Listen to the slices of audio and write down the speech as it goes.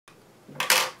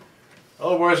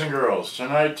Hello boys and girls,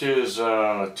 tonight is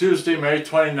Tuesday, May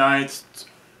 29th,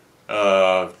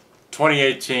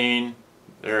 2018.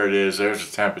 There it is, there's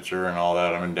the temperature and all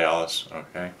that. I'm in Dallas,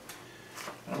 okay.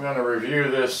 I'm going to review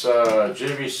this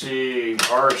JVC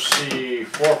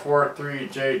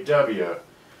RC-443JW.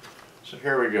 So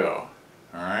here we go,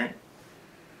 alright.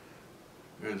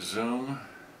 Good zoom.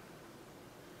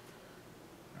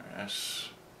 That's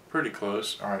pretty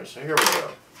close. Alright, so here we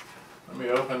go. Let me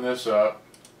open this up.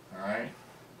 Alright,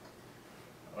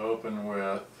 open with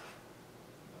the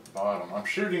bottom. I'm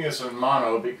shooting this in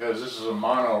mono because this is a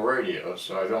mono radio,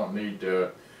 so I don't need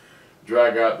to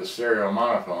drag out the stereo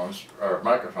monophones or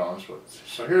microphones.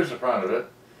 So here's the front of it.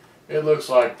 It looks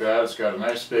like that. It's got a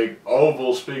nice big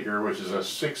oval speaker, which is a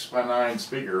 6x9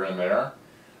 speaker in there.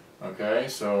 Okay,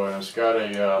 so and it's got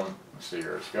a let's see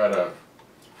here. It's got a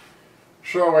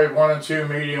shortwave 1 and 2,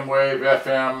 medium wave,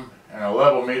 FM, and a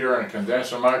level meter and a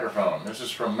condenser microphone. This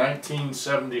is from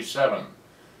 1977.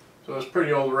 So it's a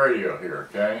pretty old radio here,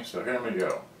 okay? So here we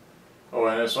go. Oh,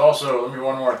 and it's also, let me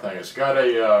one more thing. It's got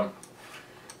a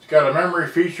memory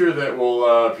feature that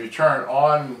will, if you turn it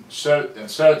on and set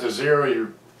it to 0,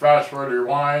 you fast forward or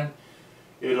rewind,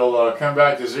 it'll come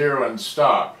back to 0 and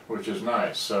stop, which is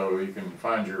nice. So you can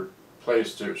find your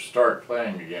place to start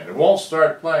playing again. It won't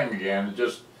start playing again, it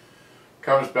just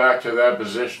comes back to that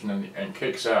position and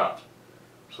kicks out.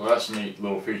 So that's a neat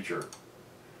little feature.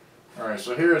 Alright,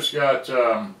 so here it's got,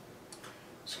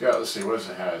 let's see, what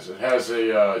it has? It has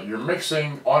a, your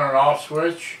mixing on and off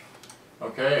switch.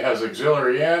 Okay, it has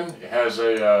auxiliary in, it has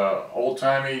a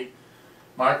old-timey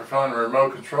microphone and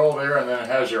remote control there, and then it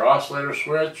has your oscillator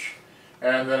switch,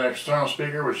 and then an external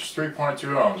speaker, which is 3.2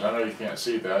 ohms. I know you can't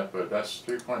see that, but that's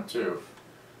 3.2.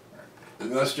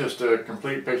 And that's just a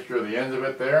complete picture of the end of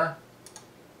it there.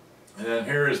 And then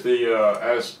here is the,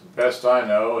 as best I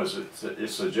know, it's a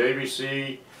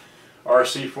JVC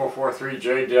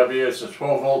RC-443JW. It's a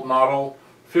 12 volt model,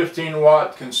 15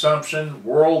 watt consumption,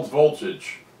 world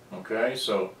voltage. Okay,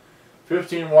 so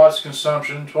 15 watts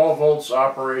consumption, 12 volts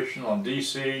operation on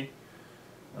DC.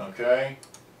 Okay,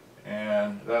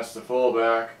 and that's the full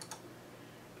back.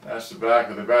 That's the back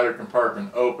of the battery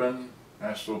compartment open.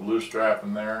 That's the little blue strap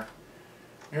in there.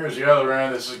 Here's the other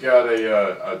end. This has got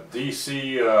a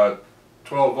DC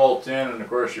 12 volt in, and of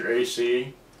course your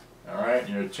AC. Alright,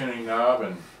 and your tuning knob,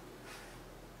 and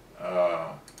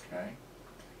okay.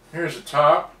 Here's the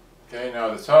top. Okay, now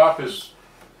the top has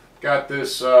got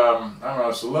this, I don't know,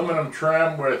 it's aluminum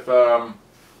trim with, I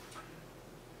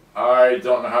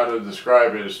don't know how to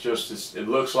describe it. It's just, it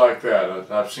looks like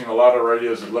that. I've seen a lot of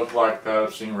radios that look like that.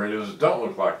 I've seen radios that don't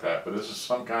look like that, but this is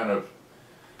some kind of,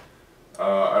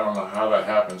 I don't know how that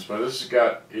happens, but this has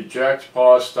got eject,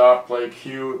 pause, stop, play,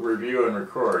 cue, review, and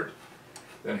record.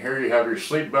 Then here you have your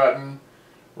sleep button,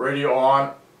 radio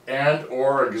on and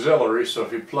or auxiliary, so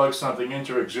if you plug something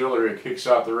into auxiliary it kicks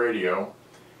out the radio.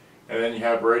 And then you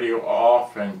have radio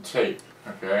off and tape,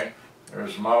 okay?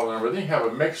 There's the model number. Then you have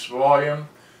a mixed volume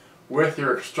with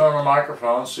your external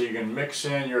microphone, so you can mix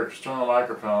in your external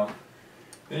microphone.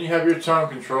 Then you have your tone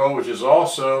control, which is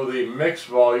also the mixed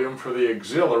volume for the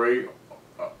auxiliary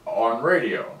on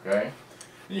radio, okay?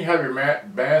 Then you have your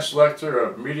band selector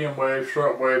of medium wave,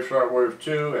 short wave 2,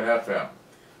 and FM.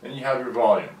 Then you have your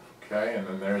volume, okay? And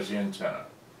then there's the antenna.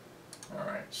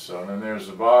 Alright, so then there's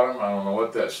the bottom. I don't know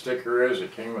what that sticker is.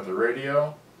 It came with the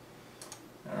radio.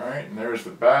 Alright, and there's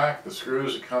the back, the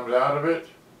screws that comes out of it.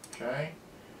 Okay.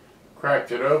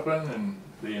 Cracked it open, and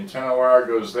the antenna wire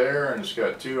goes there, and it's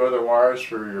got two other wires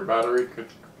for your battery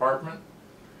compartment.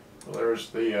 So there's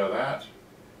the that.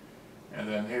 And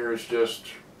then here's just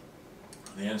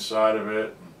the inside of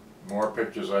it. More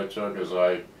pictures I took as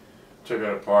I took it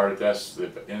apart. That's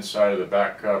the inside of the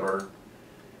back cover.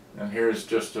 And here's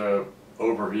just a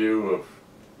overview of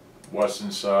what's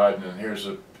inside, and then here's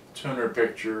a tuner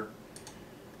picture,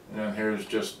 and then here's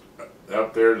just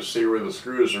up there to see where the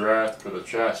screws are at for the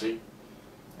chassis,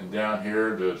 and down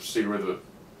here to see where the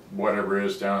whatever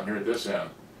is down here at this end.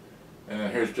 And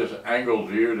then here's just an angled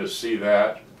view to see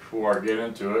that before I get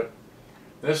into it.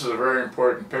 This is a very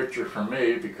important picture for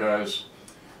me because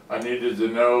I needed to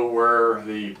know where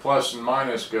the plus and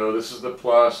minus go. This is the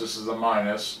plus, this is the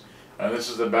minus. And this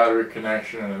is the battery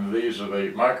connection, and these are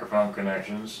the microphone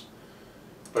connections.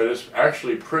 But it's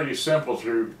actually pretty simple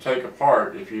to take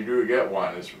apart if you do get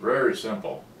one. It's very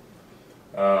simple.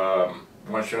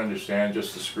 Once you understand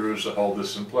just the screws that hold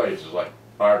this in place. It's like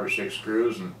 5 or 6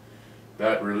 screws, and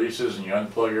that releases, and you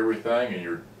unplug everything, and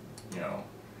you're, you know.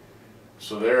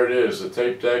 So there it is. The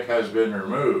tape deck has been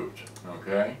removed.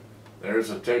 Okay. There's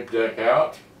the tape deck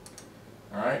out.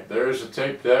 Alright, there's the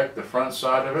tape deck, the front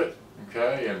side of it.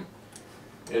 Okay, and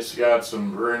It's got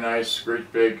some very nice,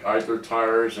 great big idler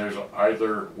tires. There's an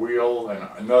idler wheel and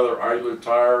another idler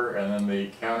tire, and then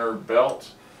the counter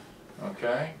belt.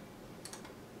 Okay.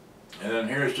 And then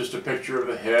here's just a picture of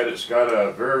the head. It's got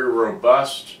a very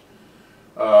robust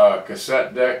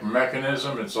cassette deck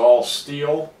mechanism. It's all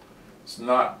steel. It's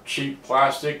not cheap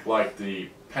plastic like the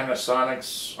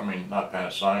Panasonics, I mean not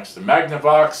Panasonics, the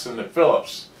Magnavox and the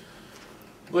Philips.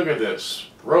 Look at this,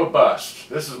 robust.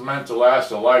 This is meant to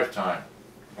last a lifetime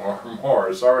or more.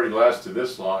 It's already lasted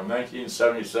this long.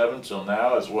 1977 till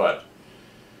now is what?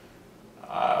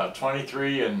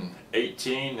 23 and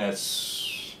 18,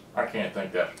 that's, I can't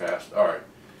think that fast. Alright.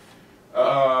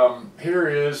 Here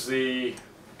is the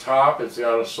top. It's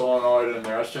got a solenoid in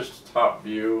there. It's just a top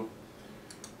view.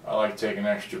 I like taking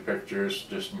extra pictures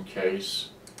just in case.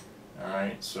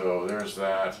 Alright, so there's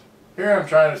that. Here I'm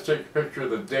trying to take a picture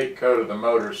of the date code of the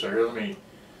motor, so here let me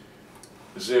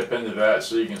zip into that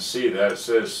so you can see that. It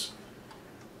says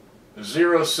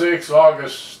 06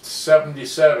 August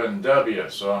 77 W,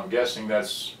 so I'm guessing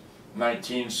that's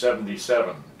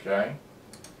 1977, okay?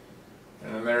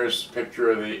 And then there's a picture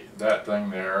of that thing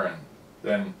there, and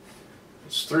then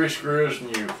it's 3 screws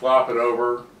and you flop it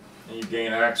over and you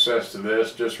gain access to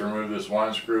this. Just remove this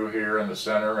one screw here in the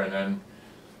center and then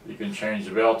you can change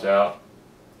the belt out.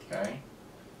 Okay,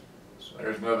 so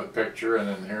there's another picture, and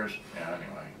then here's, yeah,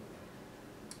 anyway.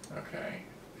 Okay,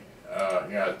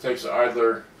 yeah, it takes an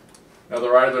idler,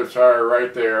 another idler tire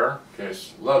right there. Okay,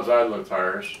 loves idler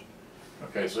tires.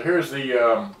 Okay, so here's the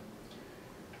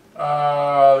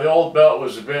old belt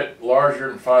was a bit larger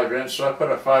than 5-inch, so I put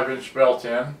a 5-inch belt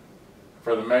in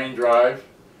for the main drive.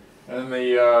 And then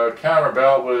the counter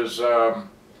belt was,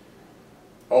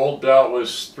 old belt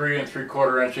was 3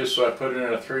 3/4 inches, so I put it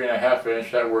in a 3.5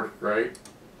 inch. That worked great.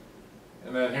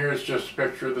 And then here's just a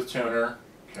picture of the tuner.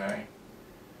 Okay.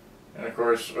 And of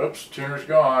course, oops, tuner's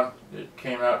gone. It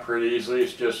came out pretty easily.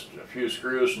 It's just a few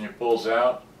screws and it pulls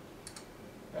out.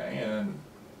 Okay, and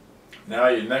now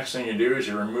the next thing you do is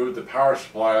you remove the power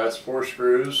supply. That's 4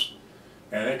 screws,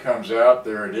 and it comes out.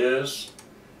 There it is.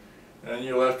 And then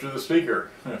you're left with the speaker.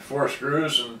 4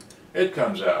 screws and it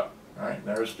comes out. Right,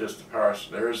 there's just the power.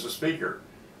 There's the speaker.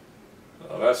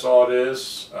 So that's all it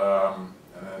is. And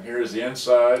then here's the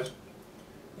inside.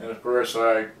 And of course,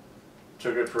 I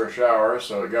took it for a shower,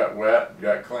 so it got wet,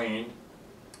 got cleaned.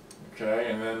 Okay,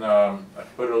 and then I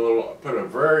put a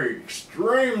very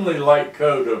extremely light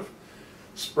coat of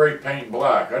spray paint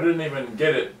black. I didn't even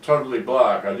get it totally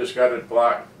black. I just got it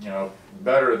black, you know,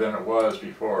 better than it was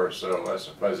before. So that's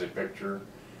a fuzzy picture.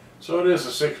 So it is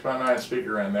a 6x9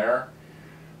 speaker in there.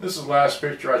 This is the last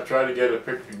picture. I tried to get a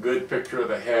good picture of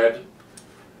the head,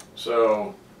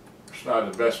 so it's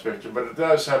not the best picture, but it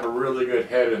does have a really good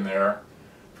head in there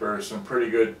for some pretty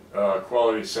good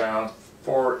quality sound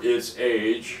for its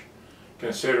age,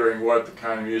 considering what the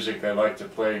kind of music they like to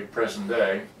play present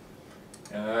day.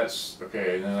 And that's,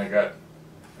 okay, and then I got,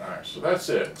 alright, so that's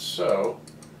it. So,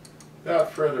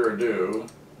 without further ado,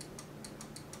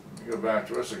 let me go back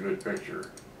to, what's a good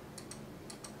picture?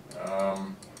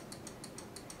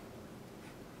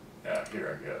 Yeah,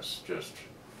 here I guess, just,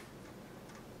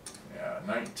 yeah,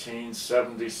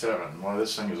 1977. Well,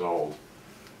 this thing is old.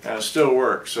 And it still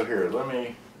works. So here, let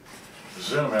me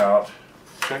zoom out.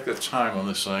 Check the time on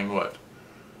this thing. What?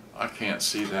 I can't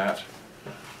see that.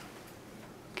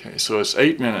 Okay, so it's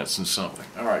 8 minutes and something.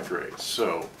 Alright, great.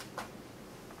 So,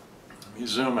 let me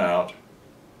zoom out.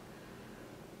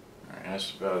 Alright,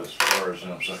 that's about as far as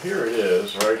zoom. So here it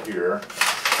is, right here.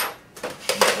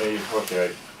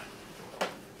 Okay.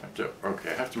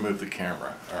 I have to move the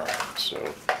camera. Alright,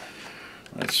 so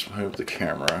let's move the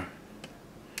camera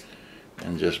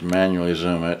and just manually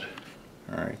zoom it.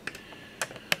 Alright.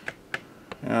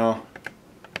 Now,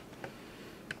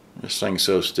 this thing's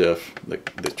so stiff, the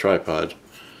tripod.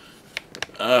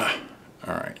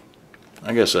 Alright.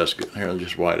 I guess that's good. Here, I'll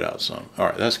just wide out some.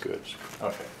 Alright, that's good.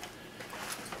 Okay.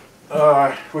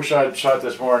 I wish I'd shot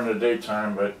this more in the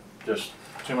daytime, but just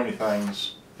too many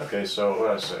things. Okay, so what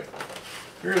did I say?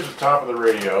 Here's the top of the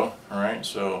radio, alright,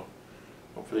 so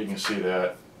hopefully you can see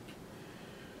that.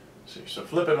 Let's see, so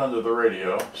flip it under the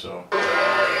radio, so.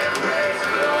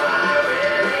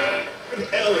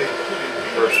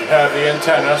 First you have the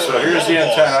antenna, so here's the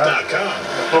antenna.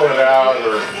 Pull it out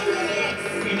or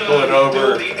pull it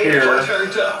over here. Put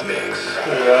it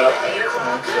up,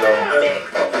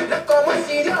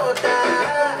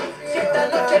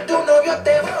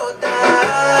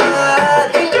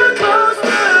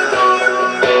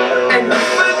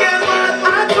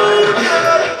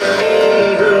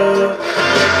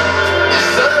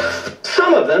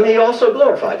 Some of them he also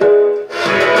glorified.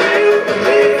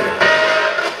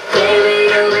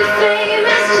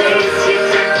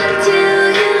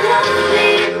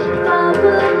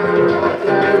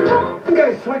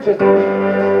 just...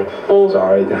 Oh,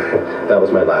 sorry, that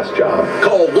was my last job.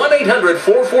 Call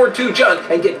 1-800-442-JUNK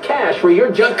and get cash for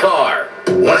your junk car.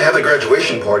 Want to have a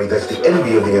graduation party that's the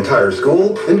envy of the entire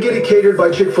school? Then get it catered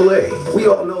by Chick-fil-A. We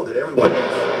all know that everyone...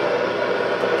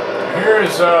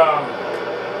 Here's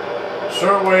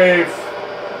shortwave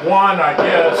 1, I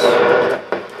guess.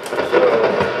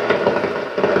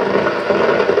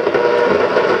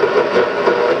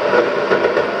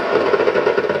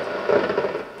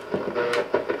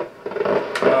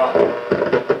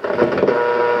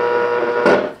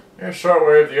 Here's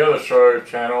shortwave, the other shortwave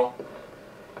channel.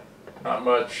 Not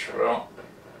much, well,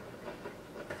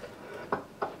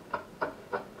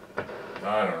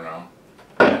 I don't know.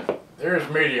 There's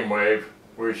medium wave,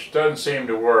 which doesn't seem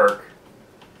to work,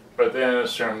 but then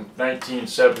it's from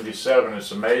 1977.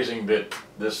 It's amazing that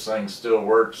this thing still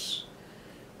works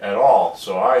at all.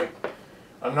 So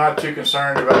I'm not too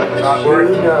concerned about it not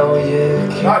working.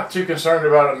 Not too concerned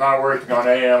about it not working on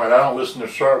AM, and I don't listen to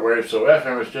shortwave, so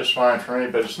FM is just fine for me.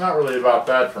 But it's not really about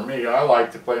that for me. I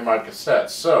like to play my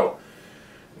cassettes. So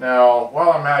now,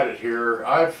 while I'm at it here,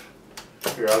 I'll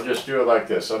just do it like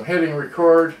this. I'm hitting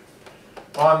record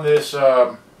on this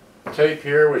tape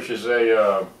here, which is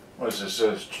a, what is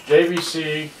this,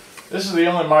 JVC. This is the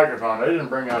only microphone. They didn't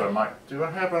bring out a mic. Do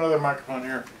I have another microphone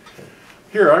here?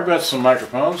 Here, I've got some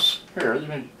microphones. Here,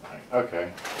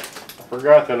 okay. I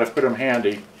forgot that I put them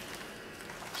handy.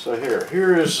 So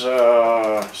here is,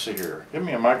 let's see here. Give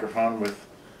me a microphone with,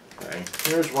 okay.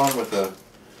 Here's one with a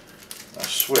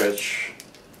switch.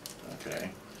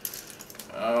 Okay.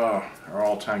 They're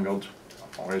all tangled.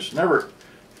 Always never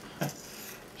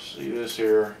see this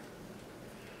here.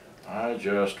 I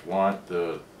just want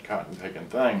the cotton picking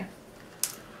thing.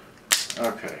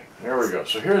 Okay, there we go.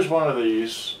 So here's one of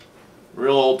these,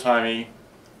 real old timey,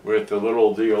 with the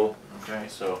little deal. Okay,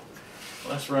 so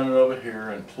let's run it over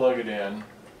here and plug it in.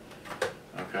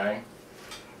 Okay,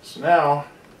 so now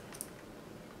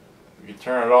you can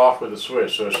turn it off with a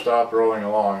switch, so it stopped rolling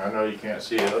along. I know you can't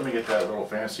see it. Let me get that little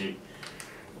fancy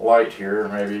light here.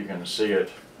 Maybe you can see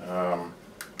it.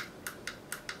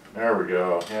 There we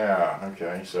go. Yeah,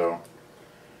 okay, so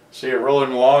see it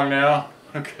rolling along now?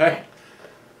 Okay.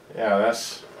 Yeah,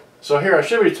 that's... So here, I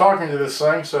should be talking to this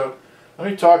thing, so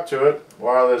let me talk to it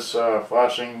while it's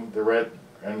flashing the red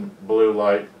and blue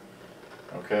light.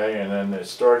 Okay, and then it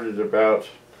started about,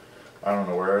 I don't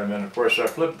know where, and then of course I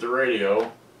flipped the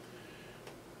radio.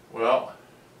 Well,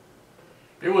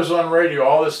 it was on radio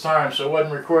all this time, so it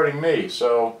wasn't recording me.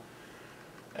 So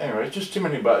anyway, just too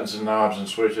many buttons and knobs and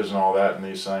switches and all that in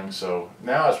these things. So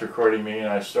now it's recording me, and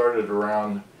I started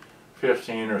around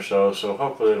 15 or so, so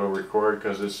hopefully it'll record,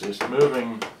 because it's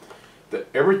moving.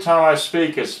 Every time I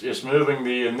speak, it's moving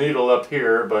the needle up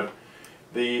here, but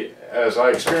as I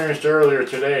experienced earlier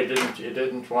today, it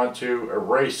didn't want to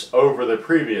erase over the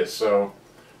previous. So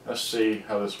let's see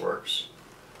how this works.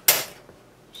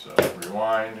 So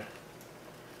rewind,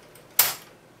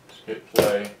 just hit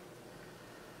play.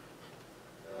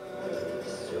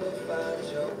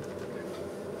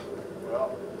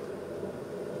 Well,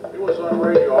 it was on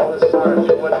radio all this time,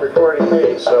 so it wasn't recording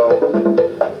me. So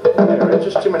anyway,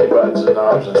 just too many buttons and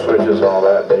knobs and switches and all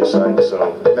that in these things.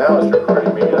 So now it's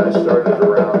recording me, and I started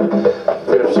around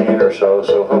 15 or so,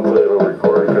 so hopefully it'll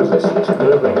record, because it's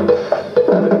moving.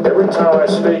 Every time I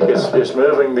speak, it's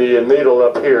moving the needle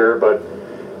up here, but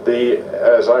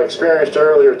as I experienced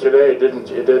earlier today, it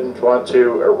didn't want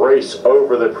to erase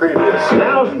over the previous.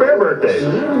 Now spare birthday.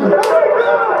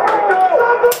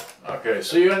 Okay,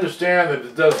 so you understand that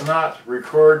it does not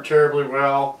record terribly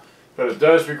well, but it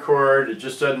does record. It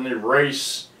just doesn't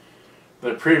erase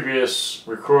the previous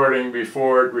recording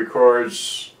before it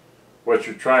records what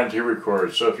you're trying to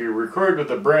record. So if you record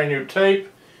with a brand new tape,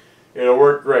 it'll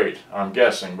work great, I'm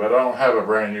guessing, but I don't have a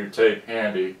brand new tape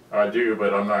handy. I do,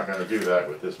 but I'm not going to do that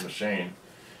with this machine.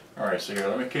 Alright, so here,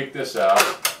 let me kick this out.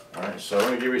 Alright, so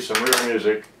let me give you some real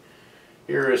music.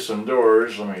 Here is some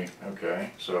Doors.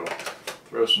 Okay, so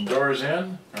throw some Doors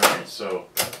in. Alright, so...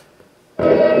 I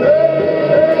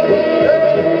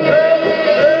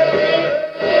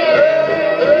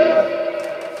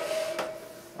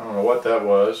don't know what that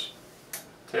was.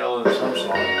 Tail end of some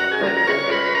song.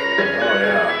 Oh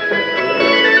yeah.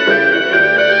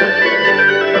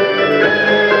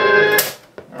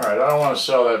 Alright, I don't want to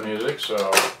sell that music,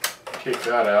 so kick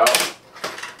that out.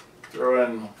 Throw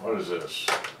in, what is this?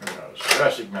 Who knows?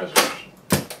 Drastic Measures.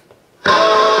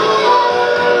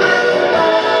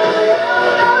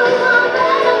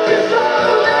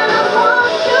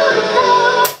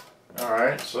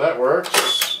 Alright, so that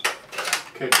works.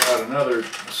 Kick out another,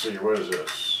 let's see, what is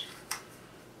this?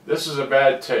 This is a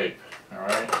bad tape,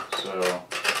 alright, so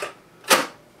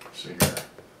see here.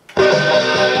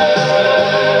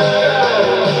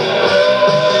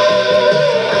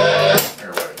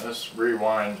 Here, wait, let's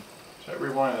rewind. Is that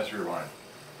rewind? Let's rewind.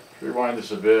 Let's rewind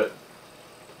this a bit.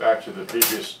 Back to the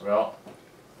previous, well,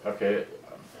 okay.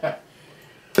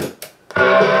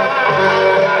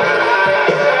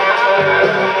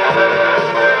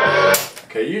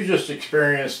 Okay, you just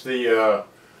experienced the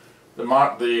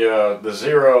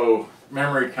zero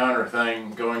memory counter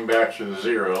thing going back to the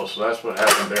zero, so that's what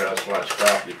happened there. That's why I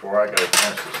stopped before I got a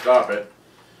chance to stop it.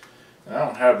 And I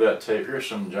don't have that tape. Here's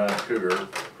some John Cougar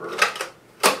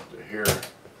to hear.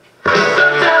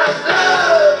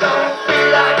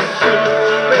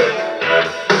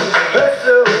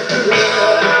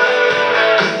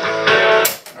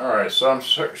 Alright, so I'm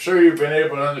sure you've been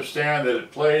able to understand that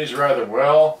it plays rather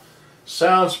well.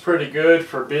 Sounds pretty good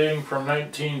for being from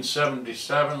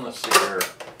 1977. Let's see here.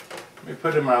 Let me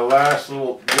put in my last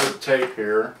little good tape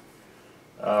here.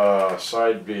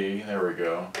 Side B. There we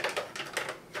go.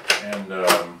 And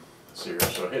let's see here.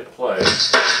 So hit play.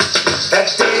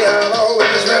 That day I'll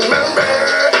always remember.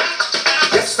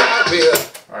 Yes, I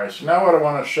will. Alright, so now what I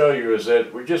want to show you is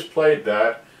that we just played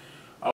that.